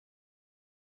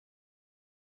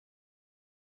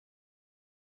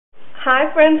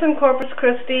Hi friends in Corpus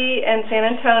Christi and San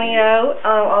Antonio,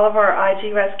 all of our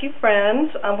IG Rescue friends.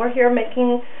 We're here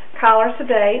making collars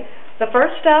today. The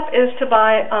first step is to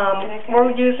buy,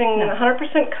 we're using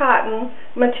 100% cotton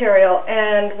material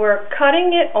and we're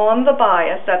cutting it on the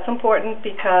bias. That's important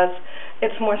because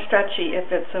it's more stretchy if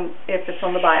it's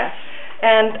on the bias.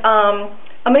 And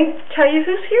I'm going to tell you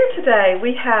who's here today.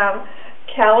 We have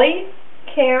Kelly,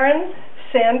 Karen,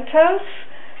 Santos,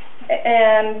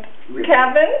 and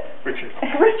Kevin. Richard.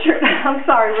 I'm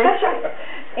sorry, Richard.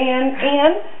 And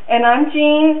Ann, and I'm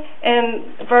Jean,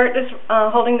 and Bert is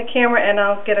holding the camera, and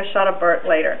I'll get a shot of Bert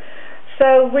later.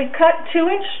 So we cut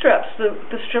 2-inch strips.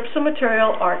 The strips of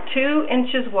material are 2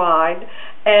 inches wide,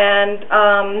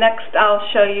 and next I'll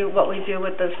show you what we do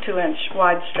with those 2-inch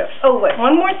wide strips. Oh, wait,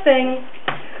 one more thing.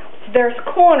 There's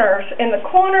corners. In the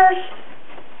corners,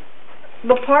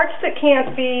 the parts that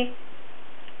can't be,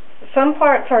 some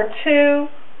parts are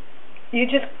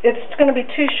it's going to be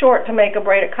too short to make a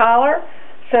braided collar,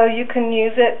 so you can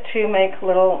use it to make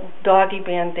little doggy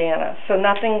bandanas, so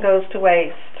nothing goes to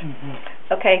waste.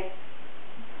 Okay.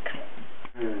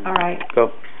 All right.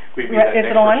 Go. Is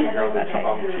it on? Okay.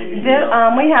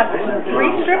 We have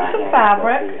 3 strips of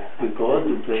fabric, 2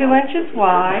 inches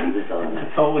wide,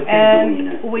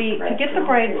 and to get the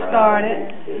braid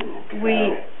started,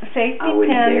 we safety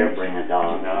pin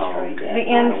the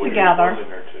ends together.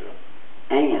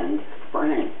 And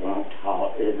Frank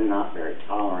is not very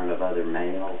tolerant of other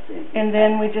males. And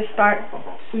then we just start,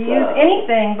 we use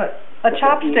anything, but a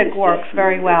chopstick works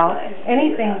very well.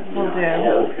 Anything will do.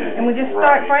 And we just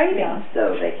start braiding.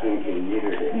 So they can't be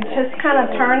neutered. You just kind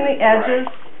of turn the edges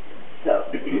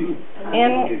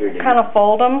and kind of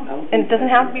fold them. And it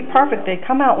doesn't have to be perfect. They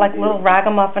come out like little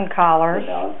ragamuffin collars.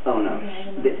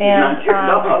 And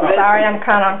sorry, I'm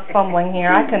kind of fumbling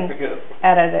here. I can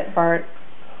edit it, Bert,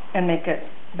 and make it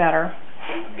better.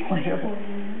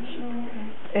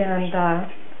 And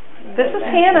this is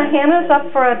Hannah. Hannah's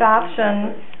up for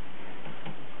adoption.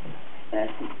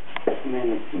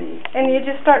 And you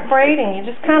just start braiding. You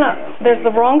just kind of, there's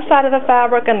the wrong side of the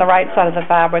fabric and the right side of the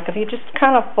fabric. If you just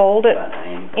kind of fold it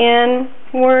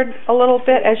inward a little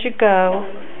bit as you go,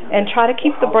 and try to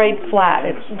keep the braid flat.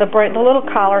 The little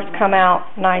collars come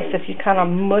out nice if you kind of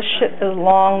mush it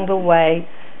along the way.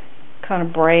 Kind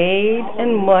of braid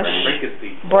and mush,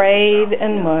 braid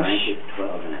and mush.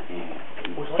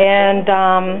 And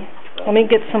let me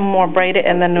get some more braided,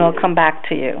 and then it'll come back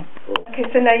to you. Okay,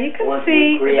 so now you can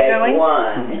see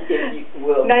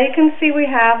now you can see we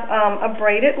have a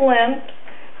braided length,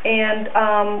 and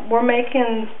we're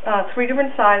making 3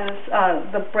 different sizes.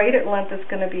 The braided length is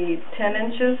going to be 10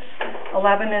 inches,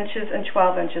 11 inches, and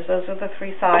 12 inches. Those are the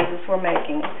 3 sizes we're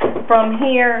making. From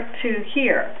here to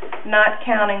here, not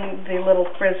counting the little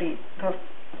frilly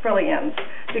ends,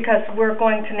 because we're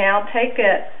going to now take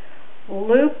it,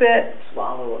 loop it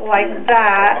like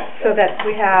that, so that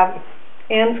we have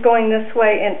ends going this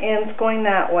way and ends going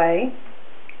that way,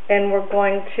 and we're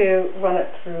going to run it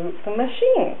through the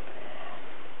machine.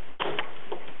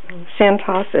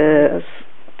 Santos is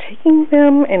taking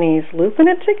them and he's looping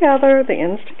it together, the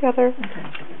ends together,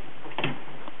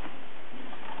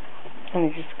 and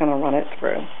he's just going to run it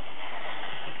through.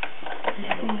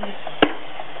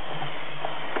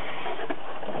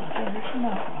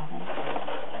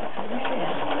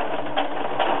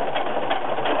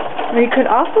 You could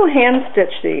also hand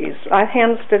stitch these. I've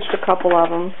hand stitched a couple of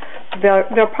them.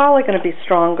 They're probably going to be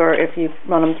stronger if you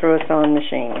run them through a sewing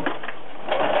machine.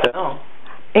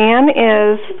 Anne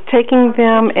is taking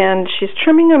them and she's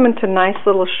trimming them into nice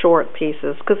little short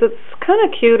pieces, because it's kind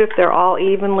of cute if they're all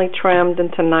evenly trimmed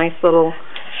into nice little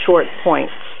short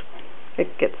points.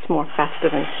 It gets more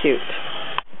festive and cute.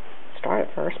 Start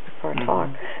it first before I talk.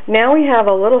 Now we have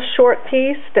a little short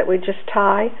piece that we just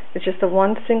tie. It's just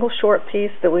one single short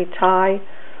piece that we tie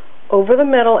over the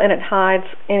middle, and it hides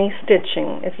any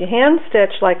stitching. If you hand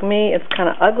stitch like me, it's kind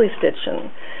of ugly stitching,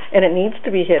 and it needs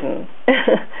to be hidden.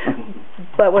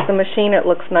 But with the machine it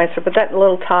looks nicer, but that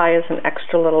little tie is an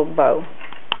extra little bow.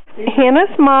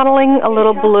 Hannah's modeling a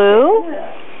little blue,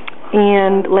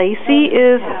 and Lacey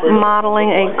is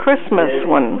modeling a Christmas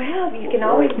one.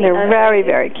 They're very,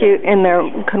 very cute, and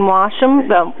you can wash them.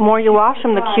 The more you wash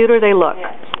them, the cuter they look.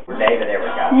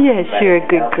 Yes, you're a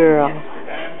good girl.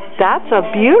 That's a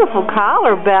beautiful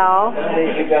collar, Belle.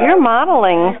 You're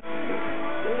modeling.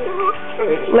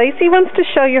 Lacey wants to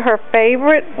show you her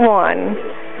favorite one.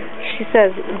 She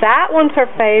says that one's her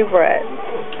favorite.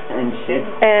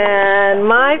 And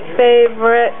my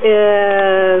favorite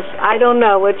is, I don't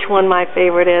know which one my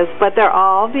favorite is, but they're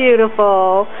all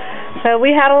beautiful. So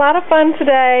we had a lot of fun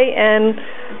today, and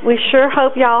we sure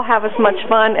hope y'all have as much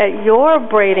fun at your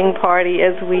braiding party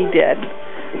as we did.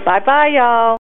 Bye-bye, y'all.